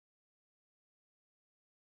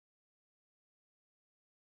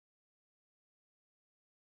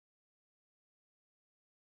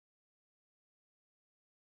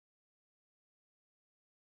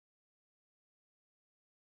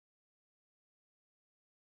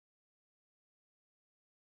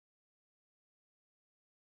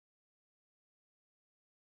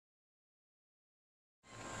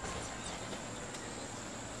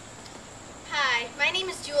My name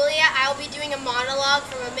is Julia. I will be doing a monologue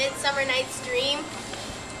from A Midsummer Night's Dream,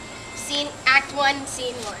 Act 1,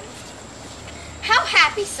 Scene 1. How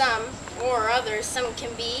happy some, or others some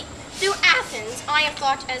can be, through Athens I am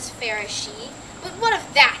thought as fair as she. But what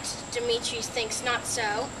of that? Demetrius thinks not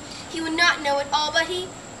so. He would not know it all, but he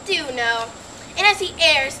do know. And as he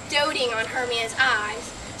errs, doting on Hermia's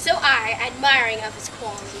eyes, so I, admiring of his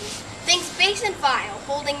qualities, thinks base and vile,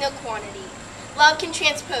 holding no quantity. Love can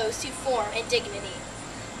transpose to form and dignity.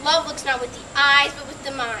 Love looks not with the eyes, but with the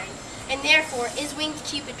mind, and therefore is winged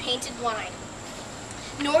Cupid painted blind.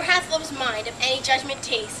 Nor hath love's mind of any judgment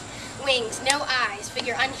taste, wings, no eyes,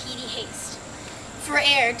 figure unheedy haste. For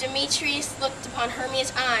ere Demetrius looked upon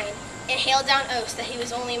Hermia's eyne, and hailed down oaths that he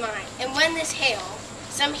was only mine. And when this hail,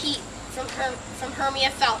 some heat from Hermia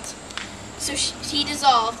felt, so he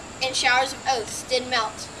dissolved, and showers of oaths did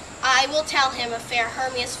melt. I will tell him of fair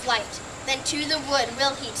Hermia's flight, then to the wood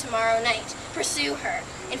will he tomorrow night pursue her,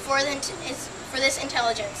 and for this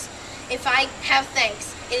intelligence, if I have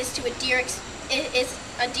thanks, it is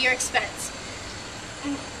a dear expense.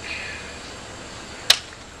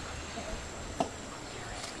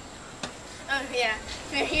 Oh yeah,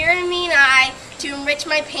 for hearing me and I, to enrich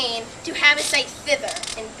my pain, to have a sight thither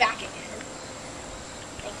and back again.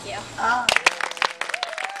 Thank you. Oh.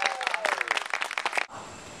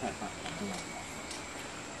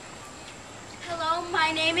 Hello,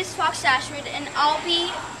 my name is Fox Ashford, and I'll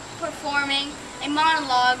be performing a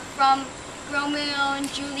monologue from Romeo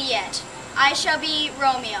and Juliet. I shall be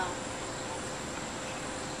Romeo.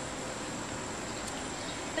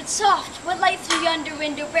 But soft, what light through yonder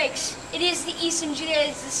window breaks? It is the east, and Juliet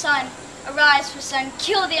is the sun. Arise, for sun,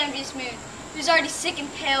 kill the envious moon, who's already sick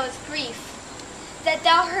and pale with grief. That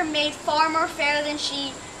thou her maid far more fair than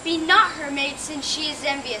she, be not her maid, since she is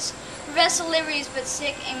envious. Her vessel livery is but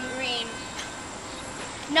sick and green.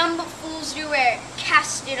 None but fools do wear it,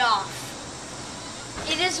 cast it off.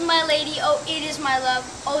 It is my lady, oh, it is my love,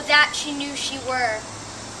 oh, that she knew she were.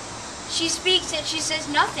 She speaks, yet she says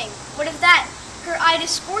nothing. What of that? Her eye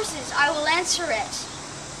discourses, I will answer it.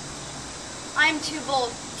 I am too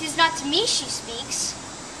bold, 'tis not to me she speaks.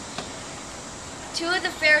 Two of the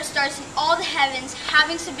fairest stars in all the heavens,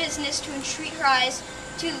 having some business to entreat her eyes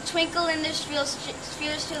to twinkle in their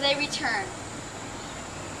spheres till they return.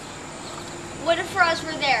 What if her eyes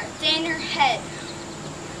were there, they in her head?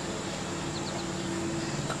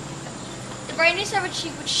 The brightness of her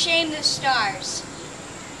cheek would shame the stars.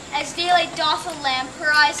 As daylight doth a lamp,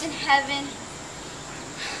 her eyes in heaven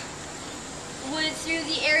would through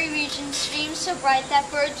the airy region stream so bright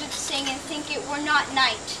that birds would sing and think it were not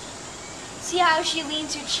night. See how she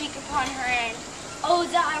leans her cheek upon her hand. Oh,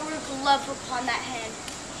 that I were a glove upon that hand,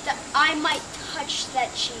 that I might touch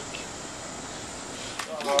that cheek.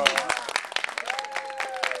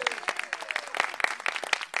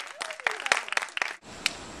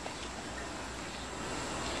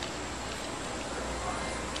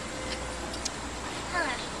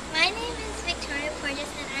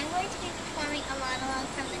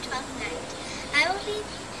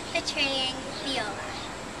 Betraying Viola.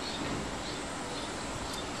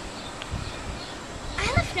 I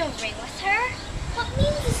left no ring with her. What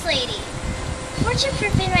means this lady? Fortune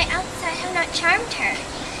forbid my outside have not charmed her.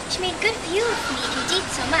 She made good view of me who did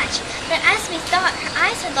so much, but as methought her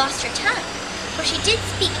eyes had lost her tongue, for she did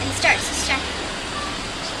speak and start so strangely.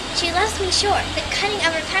 She loves me sure, but cunning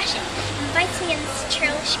of her passion invites me in this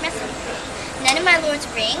churlish messenger. None of my lord's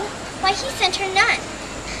ring? Why, he sent her none.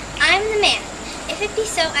 I'm the man, if it be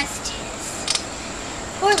so as 'tis.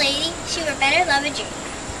 Poor lady, she were better love a dream.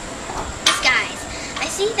 Disguise, I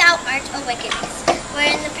see thou art a wickedness,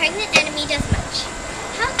 wherein the pregnant enemy does much.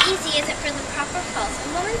 How easy is it for the proper false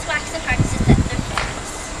and woman's waxen hearts to set their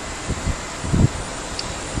forms.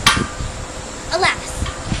 Alas,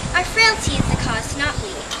 our frailty is the cause, not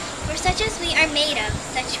we, for such as we are made of,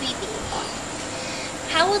 such we be.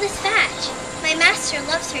 How will this fadge? My master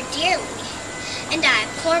loves her dearly, and I,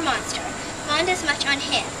 poor monster, fond as much on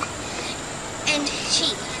him, and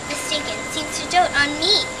she, mistaken, seems to dote on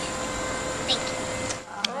me. Thank you.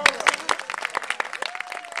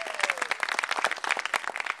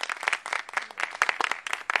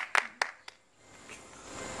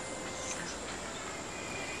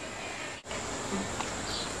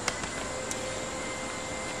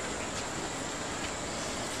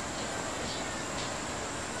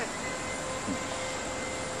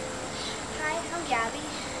 Hi, I'm Gabby.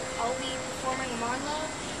 I'll be performing a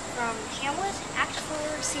monologue from Hamlet, Act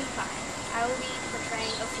 4, Scene 5. I will be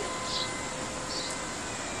portraying Ophelia.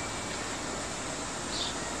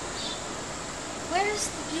 Where is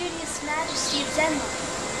the beauteous majesty of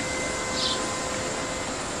Denmark?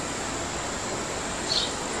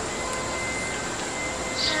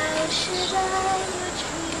 should I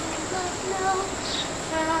retreat, not know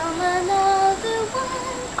from another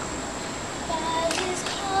one? By his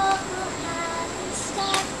cockle hat and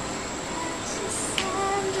staff, and his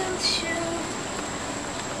sandal shoe.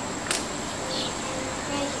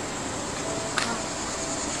 Pray you, come.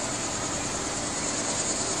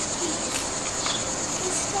 He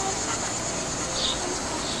is dead and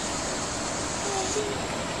gone. Lady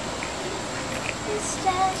is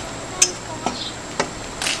dead and gone.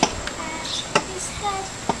 At his head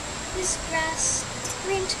is grass,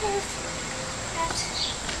 green turf. At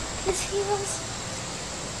his heels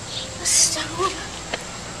a stone.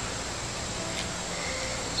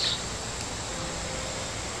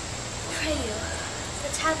 Pray you,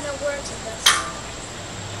 let's have no words of this.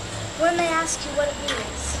 When they ask you what it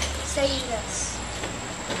means, say you this.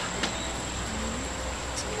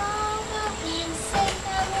 Tomorrow is St.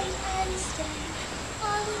 Valentine's Day,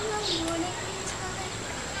 on the morning time,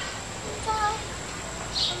 and I,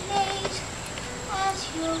 a maid at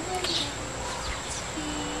your window, to be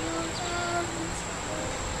your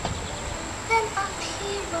Valentine. Then up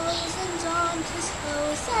he rose and donned his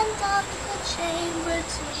clothes and doffed the chamber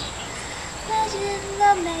too. Let in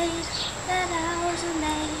the maid, that outer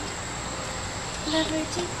maid, never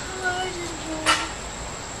departed more.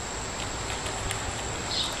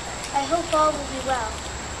 I hope all will be well.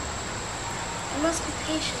 I must be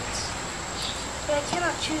patient, for I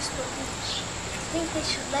cannot choose but weep. I think they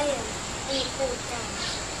should lay him and he pull it down.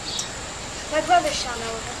 My brother shall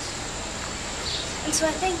know of it. And so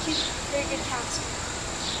I thank you for your good counsel.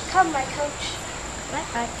 Come, my coach.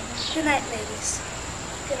 Bye. Good night, ladies.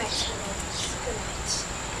 Good night, sir, ladies. Good night.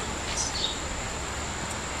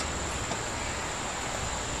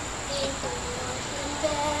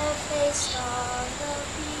 Bare-faced on the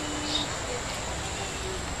beach,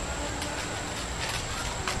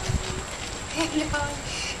 and on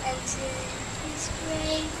and to his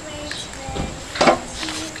great men.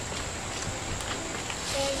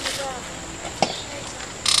 Very well.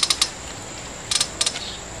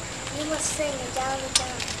 You must sing a down and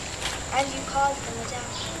down, and you called them a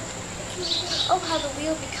down. Oh, how the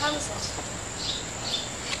wheel becomes it.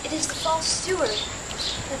 It is the false steward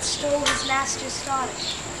that stole his master's daughter.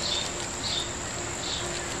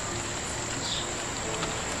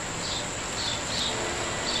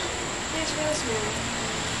 There's rosemary.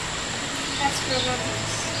 That's for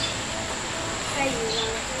romance. Pray you,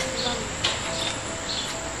 love.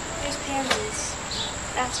 There's pansies.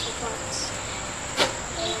 That's for thoughts.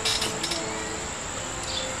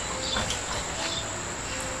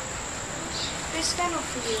 There's fennel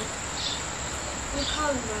for you. We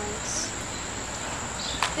columbines.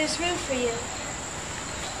 There's room for you.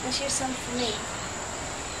 And here's some for me.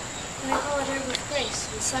 And I call it herb with grace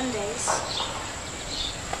on Sundays.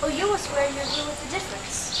 Oh, you must wear your blue with the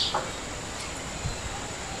difference.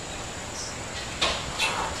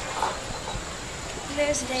 And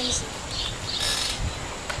there's a daisy.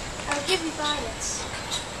 I'll give you violets,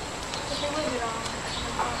 but they wither all in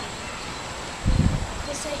the morning.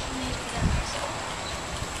 They say he made for them.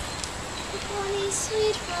 The bonny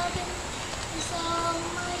sweet robin is all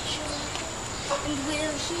my joy. And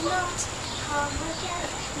will he not come again?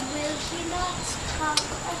 Will he not come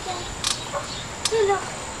again? No,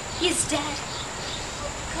 he's dead.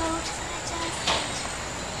 Go to thy death.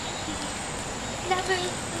 He never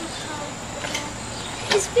will come again.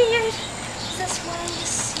 His beard was as white as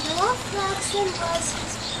snow, flax and was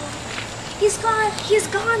his boy. He is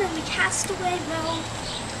gone, and we cast away roam.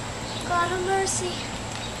 God have mercy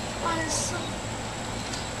on his soul.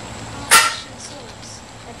 All Christian souls,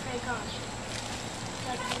 I pray God.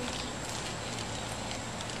 God will keep.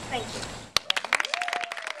 Thank you.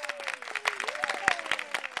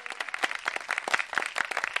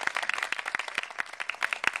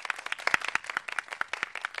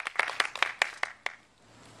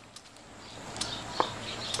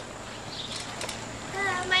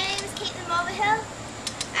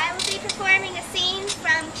 I will be performing a scene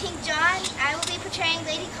from King John. I will be portraying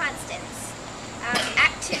Lady Constance.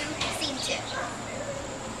 Act 2, Scene 2.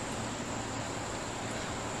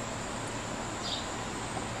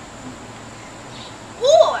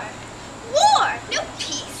 War! War! No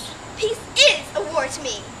peace. Peace is a war to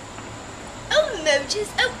me. O Moges,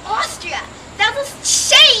 O Austria, thou dost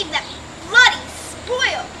shame that bloody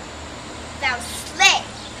spoil. Thou slave,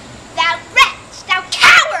 thou wretch, thou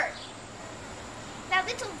coward! Thou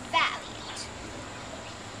little valiant,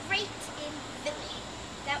 great in villainy,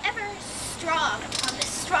 thou ever strong upon the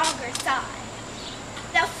stronger side.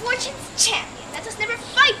 Thou fortune's champion, that dost never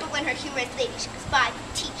fight but when her humorous ladyship is by to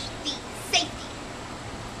teach thee safety.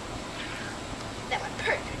 Thou art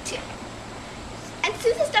perjured too, and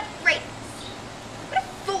soothest up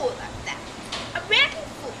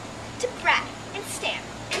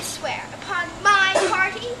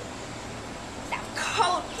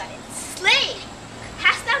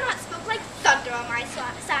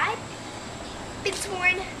been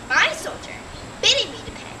sworn my soldier, bidding me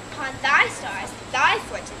depend upon thy stars, thy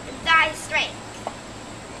fortune, and thy strength.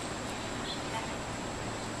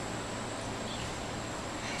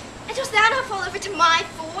 And dost thou not fall over to my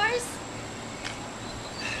fours?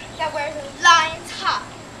 That wears a lion's hide,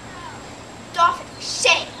 doffeth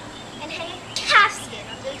shame, and hangeth casket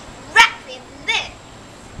on those recreant limbs.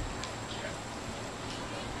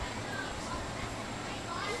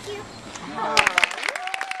 Thank you.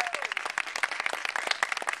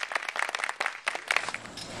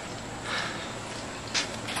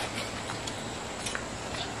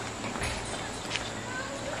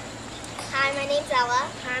 Hi, my name's Ella.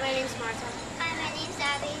 Hi, my name's Martha. Hi, my name's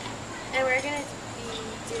Abby. And we're going to be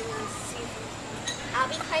doing season. I'll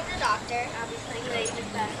be playing the doctor. I'll be playing Lady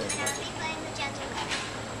Macbeth. And I'll be playing the gentleman.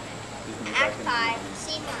 Act 5,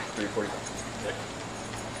 Scene 1. 3:45.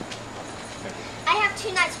 I have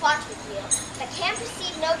 2 nights' watch with you, but can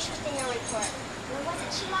perceive no truth in your report. Where was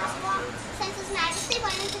it she last walked? Since His Majesty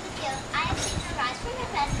went into the field, I have seen her rise from her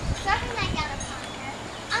bed, throw her nightgown upon her,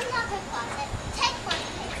 unlock her closet, take forth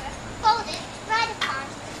the paper, fold it, write upon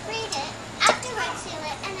it, read it, afterwards seal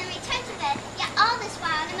it, and then return to bed, yet all this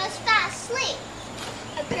while in a most fast sleep.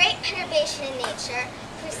 A great perturbation in nature,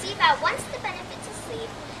 perceive at once the benefits of sleep,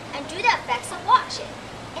 and do the effects of watching.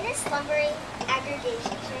 In his slumbering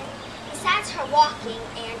aggregation, besides her walking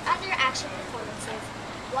and other action performances,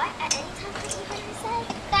 what at any time have you heard her say?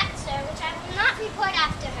 That, sir, which I will not report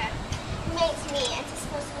after her, remains me, and to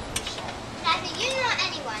suppose you should. Neither you nor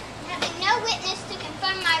anyone, having no witness to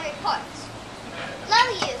confirm my reports. Lo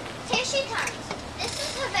you, here she comes. This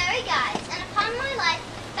is her very guise, and upon my life,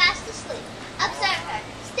 fast asleep. Observe her.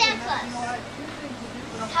 Stand close.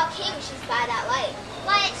 How came she by that light?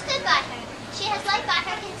 Why, it stood by her. She has light by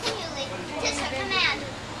her continually. 'Tis her command.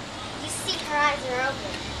 You see her eyes are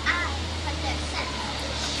open. Aye, but their sense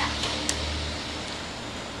is shut.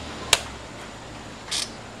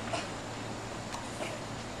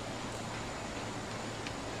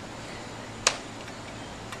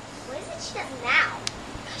 What is it she does now?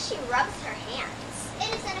 How she rubs her hands. It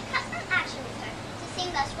is an accustomed action with her to seem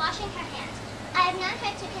thus washing her hands. I have known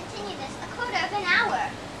her to continue this a quarter of an hour.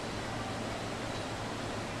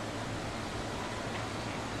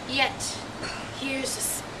 Yet, here's a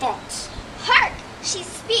spot. Hark! She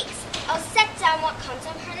speaks. I'll set down what comes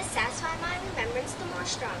on her to satisfy my remembrance the more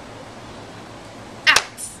strongly.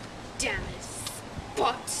 Out, damn it,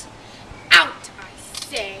 spot. Out, I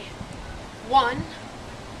say. 1,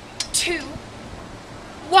 2.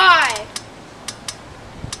 Why?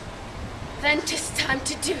 Then 'tis time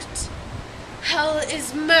to do't. Hell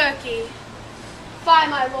is murky. Fie,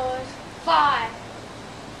 my lord, fie.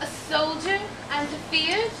 A soldier and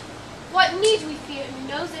feared? What need we fear who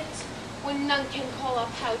knows it, when none can call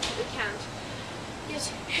up how to account?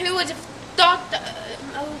 Yet who would have thought the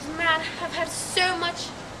old man have had so much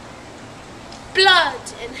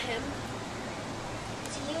blood in him?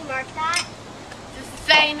 Do you mark that? The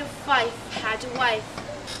Thane of Fife had a wife.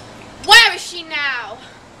 Where is she now?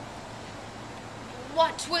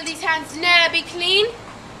 What, will these hands ne'er be clean?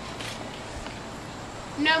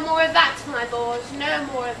 No more of that, my lord, no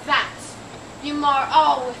more of that. You mar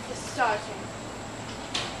all with the starting.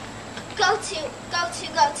 Go to.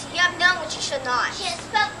 You have known what you should not. She has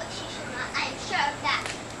felt what she should not. I am sure of that.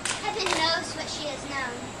 Heaven knows what she has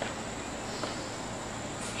known.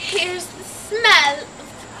 Here's the smell of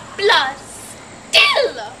blood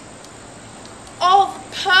still. All the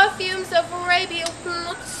perfumes of Arabia will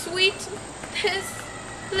not sweeten his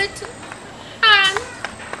little hand.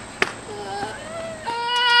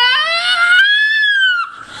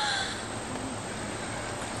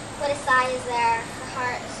 What a sigh is there. Her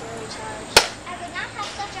heart is sorely charged. I would not have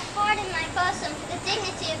such a heart in my bosom for the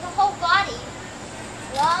dignity of the whole body.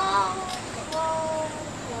 Lo.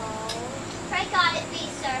 Pray God it be,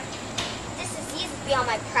 sir. This disease is beyond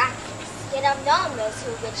my practice. Yet I've known those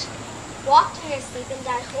who which walked in their sleep and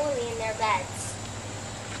died wholly in their beds.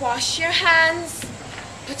 Wash your hands.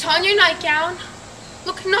 Put on your nightgown.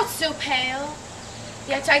 Look not so pale.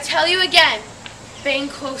 Yet I tell you again, being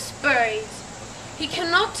close buried, he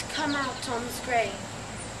cannot come out on his grave.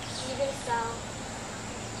 Even so.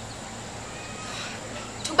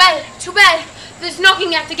 To bed. There's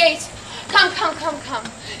knocking at the gate. Come.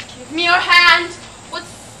 Give me your hand.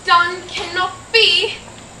 What's done cannot be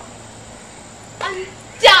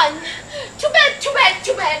undone. To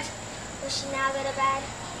bed. Will she now go to bed?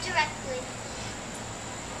 Directly.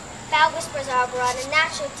 Foul whispers are abroad, and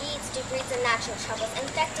natural deeds do breed unnatural troubles.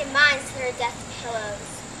 Infected minds to their death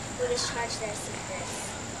pillows will discharge their secrets.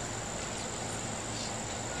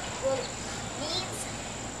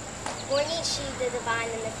 More needs she the divine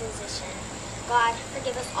than the physician. God,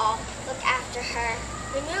 forgive us all. Look after her.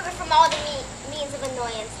 Remove her from all the means of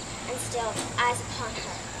annoyance, and still eyes upon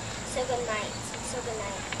her. So good night, so good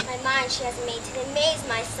night. My mind she has made to amaze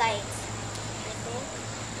my sight. I think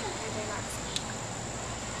I dare not speak.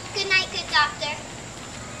 Good night, good doctor.